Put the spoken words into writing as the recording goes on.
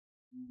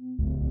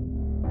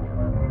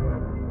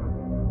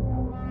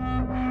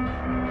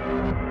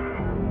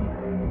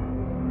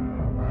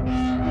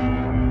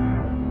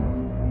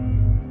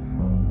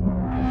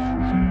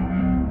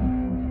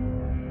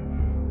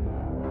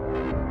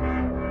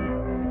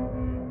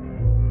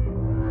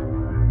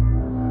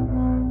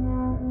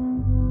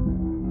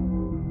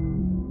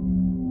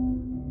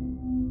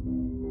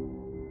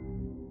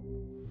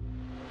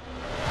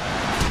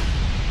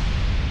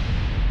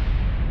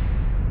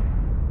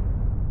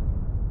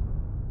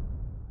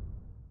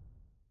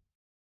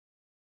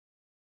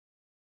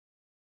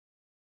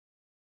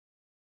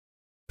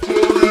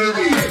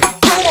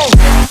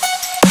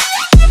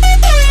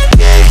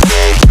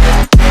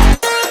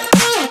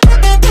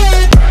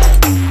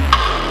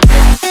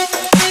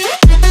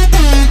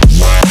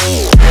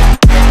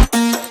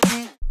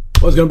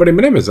How's it going, everybody?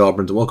 My name is ZealetPrince,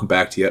 and welcome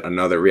back to yet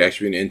another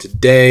reaction video. And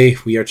today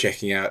we are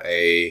checking out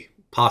a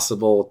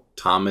possible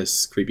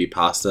Thomas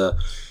creepypasta.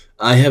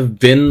 I have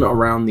been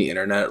around the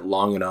internet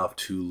long enough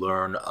to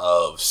learn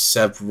of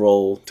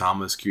several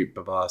Thomas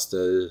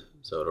creepypastas,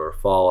 Zodor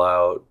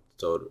Fallout,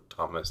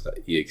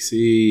 Thomas.exe,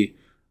 the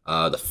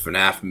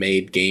FNAF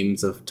made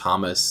games of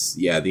Thomas.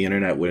 Yeah, the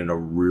internet went in a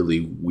really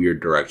weird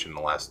direction in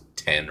the last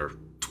 10 or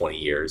 20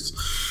 years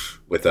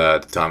with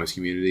the Thomas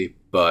community.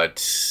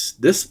 But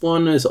this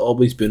one has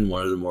always been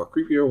one of the more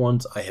creepier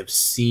ones I have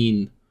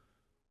seen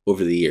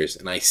over the years.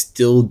 And I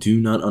still do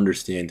not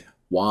understand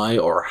why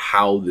or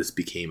how this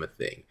became a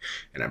thing.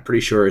 And I'm pretty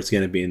sure it's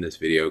going to be in this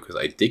video because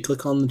I did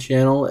click on the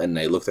channel and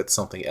I looked at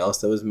something else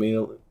that was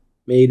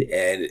made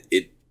and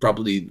it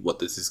probably what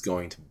this is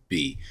going to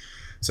be.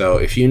 So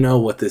if you know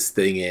what this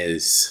thing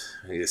is,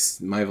 I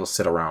just might as well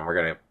sit around. We're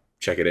going to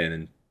check it in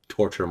and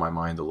torture my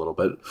mind a little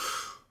bit.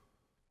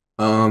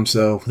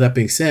 So with that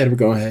being said, we're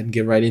going ahead and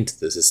get right into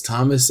this. It's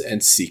Thomas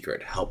and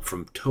Secret. Help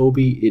from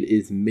Toby. It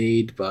is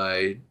made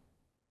by...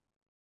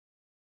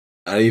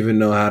 I don't even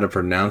know how to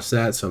pronounce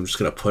that, so I'm just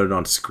going to put it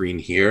on screen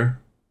here.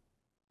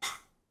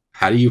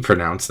 How do you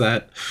pronounce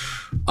that?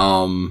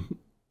 So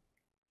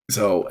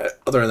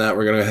other than that,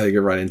 we're going to go ahead and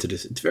get right into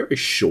this. It's very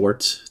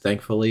short,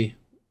 thankfully.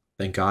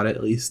 Thank God,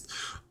 at least.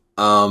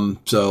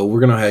 So we're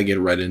going to go ahead and get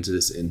right into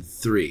this in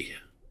 3,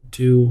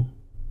 2,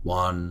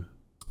 1,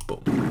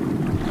 boom.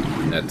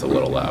 That's a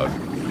little loud.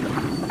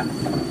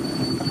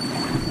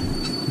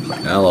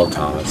 Hello,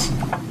 Thomas.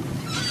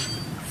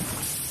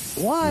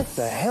 What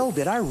the hell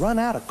did I run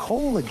out of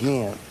coal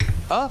again?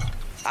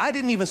 I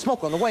didn't even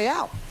smoke on the way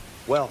out.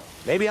 Well,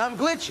 maybe I'm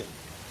glitching.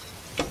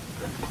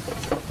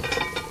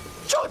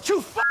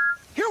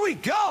 Here we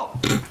go.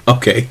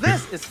 Okay.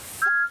 This is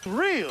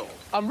real.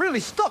 I'm really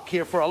stuck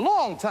here for a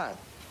long time.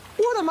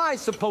 What am I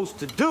supposed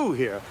to do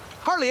here?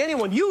 Hardly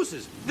anyone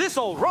uses this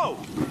old road.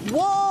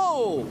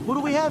 Whoa! What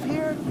do we have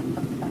here?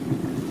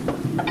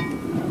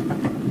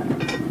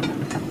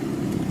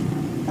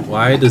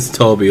 Why does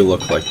Toby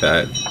look like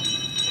that?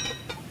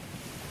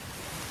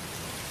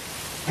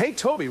 Hey,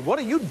 Toby, what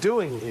are you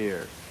doing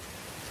here?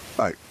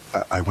 I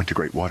went to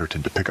Great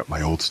Waterton to pick up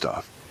my old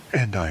stuff,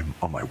 and I'm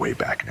on my way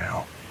back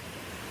now.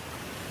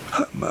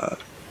 I'm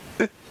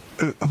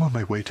on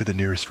my way to the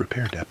nearest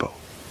repair depot.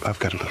 I've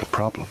got a little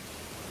problem.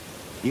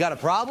 You got a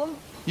problem?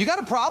 You got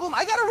a problem?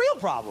 I got a real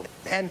problem.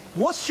 And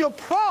what's your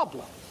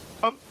problem?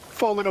 I'm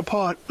falling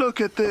apart. Look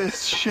at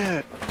this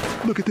shit.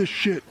 Look at this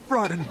shit.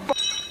 Rotten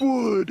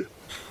wood.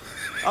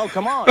 Oh,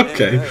 come on.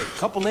 Okay. A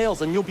couple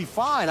nails and you'll be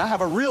fine. I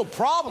have a real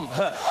problem.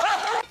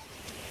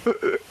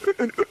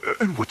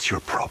 And what's your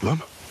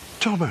problem?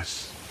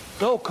 Thomas.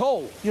 No,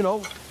 coal. You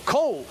know,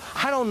 coal.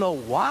 I don't know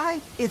why.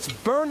 It's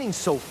burning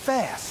so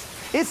fast.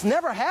 It's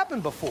never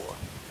happened before.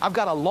 I've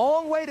got a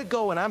long way to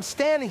go and I'm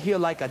standing here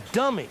like a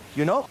dummy,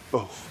 you know?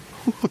 Oh,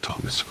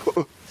 Thomas.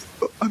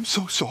 I'm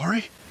so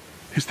sorry.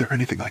 Is there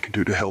anything I can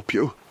do to help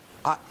you?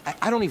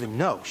 I don't even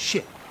know.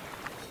 Shit.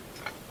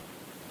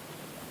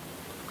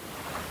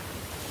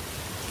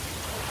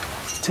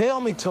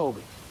 Tell me,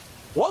 Toby,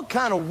 what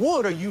kind of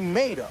wood are you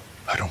made of?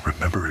 I don't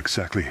remember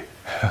exactly.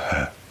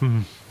 I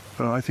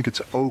think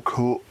it's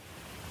oak.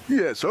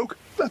 Yes, oak.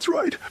 That's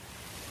right.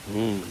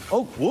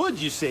 Oak wood,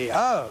 you say?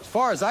 Oh, as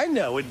far as I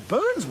know, it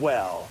burns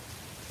well.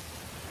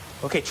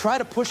 Okay, try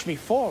to push me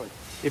forward.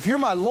 If you're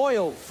my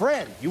loyal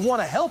friend, you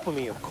want to help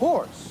me, of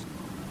course.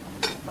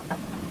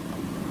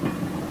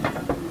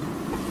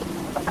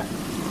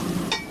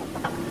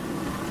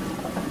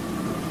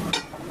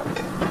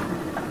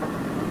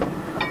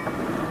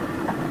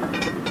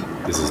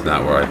 This is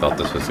not where I thought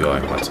this was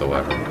going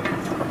whatsoever.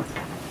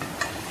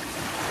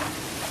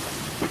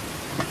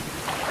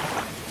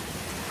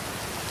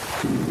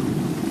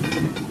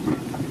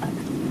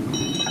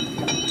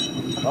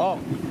 Oh,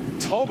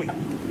 Toby,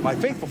 my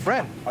faithful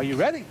friend, are you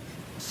ready?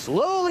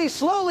 Slowly,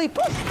 slowly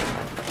push.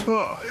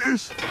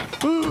 Yes.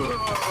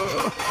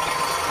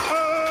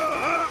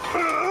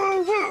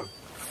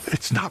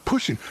 It's not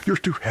pushing. You're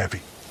too heavy.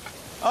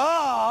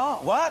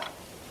 What?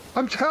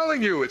 I'm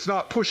telling you, it's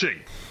not pushing.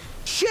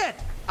 Shit!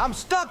 I'm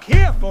stuck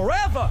here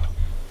forever!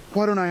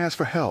 Why don't I ask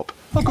for help?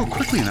 I'll go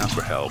quickly and ask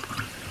for help.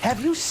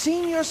 Have you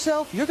seen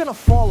yourself? You're gonna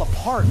fall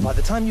apart by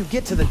the time you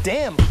get to the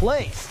damn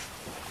place.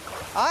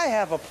 I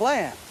have a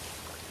plan.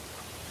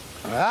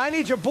 I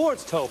need your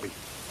boards, Toby.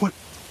 What?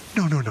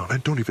 No,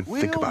 don't even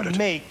think about it. We'll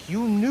make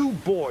you new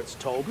boards,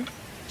 Toby.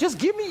 Just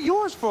give me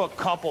yours for a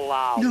couple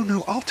hours.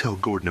 No, I'll tell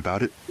Gordon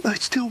about it. I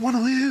still want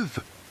to live.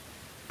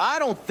 I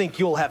don't think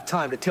you'll have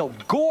time to tell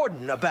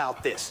Gordon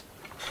about this.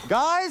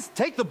 Guys,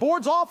 take the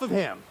boards off of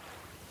him.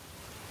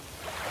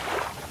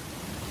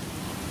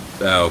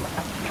 Oh.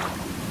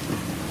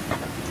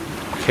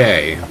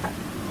 Okay.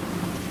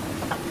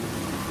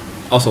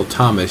 Also,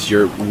 Thomas,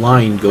 your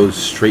line goes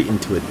straight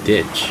into a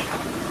ditch.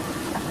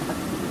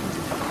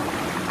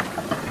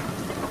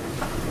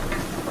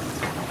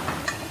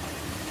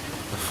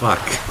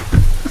 Fuck.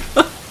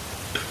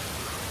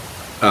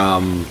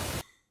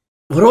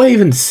 What do I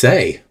even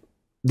say?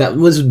 That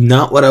was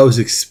not what I was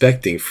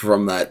expecting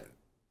from that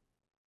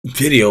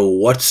video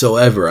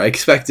whatsoever. I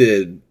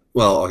expected,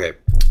 well, okay.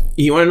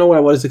 You want to know what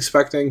I was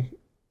expecting?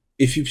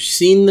 If you've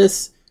seen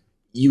this,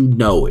 you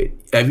know it.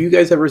 Have you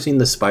guys ever seen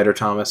the Spider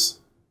Thomas?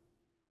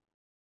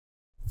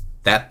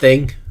 That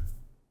thing?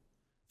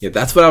 Yeah,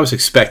 that's what I was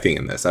expecting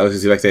in this. I was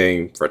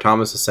expecting for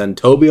Thomas to send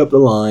Toby up the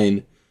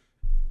line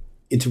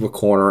into a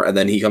corner, and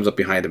then he comes up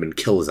behind him and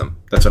kills him.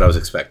 That's what I was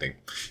expecting.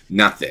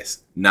 Not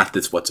this. Not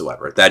this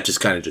whatsoever. That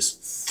just kind of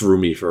just threw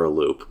me for a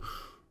loop.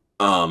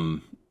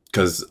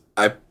 Because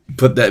I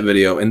put that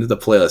video into the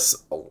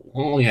playlist a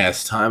long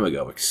ass time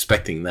ago,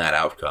 expecting that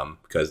outcome,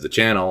 because the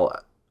channel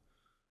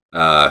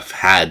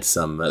had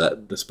some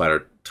the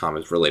Spider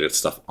Thomas related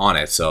stuff on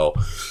it, so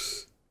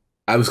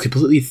I was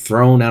completely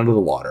thrown out of the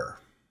water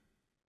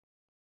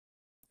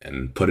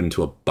and put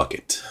into a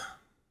bucket.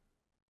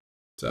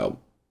 So,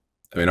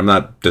 I mean, I'm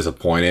not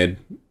disappointed.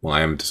 Well,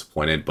 I am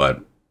disappointed,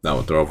 but that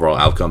was the overall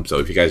outcome. So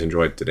if you guys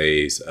enjoyed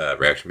today's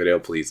reaction video,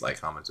 please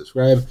like, comment,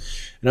 subscribe,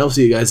 and I'll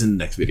see you guys in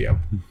the next video.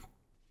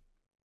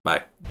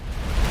 Bye.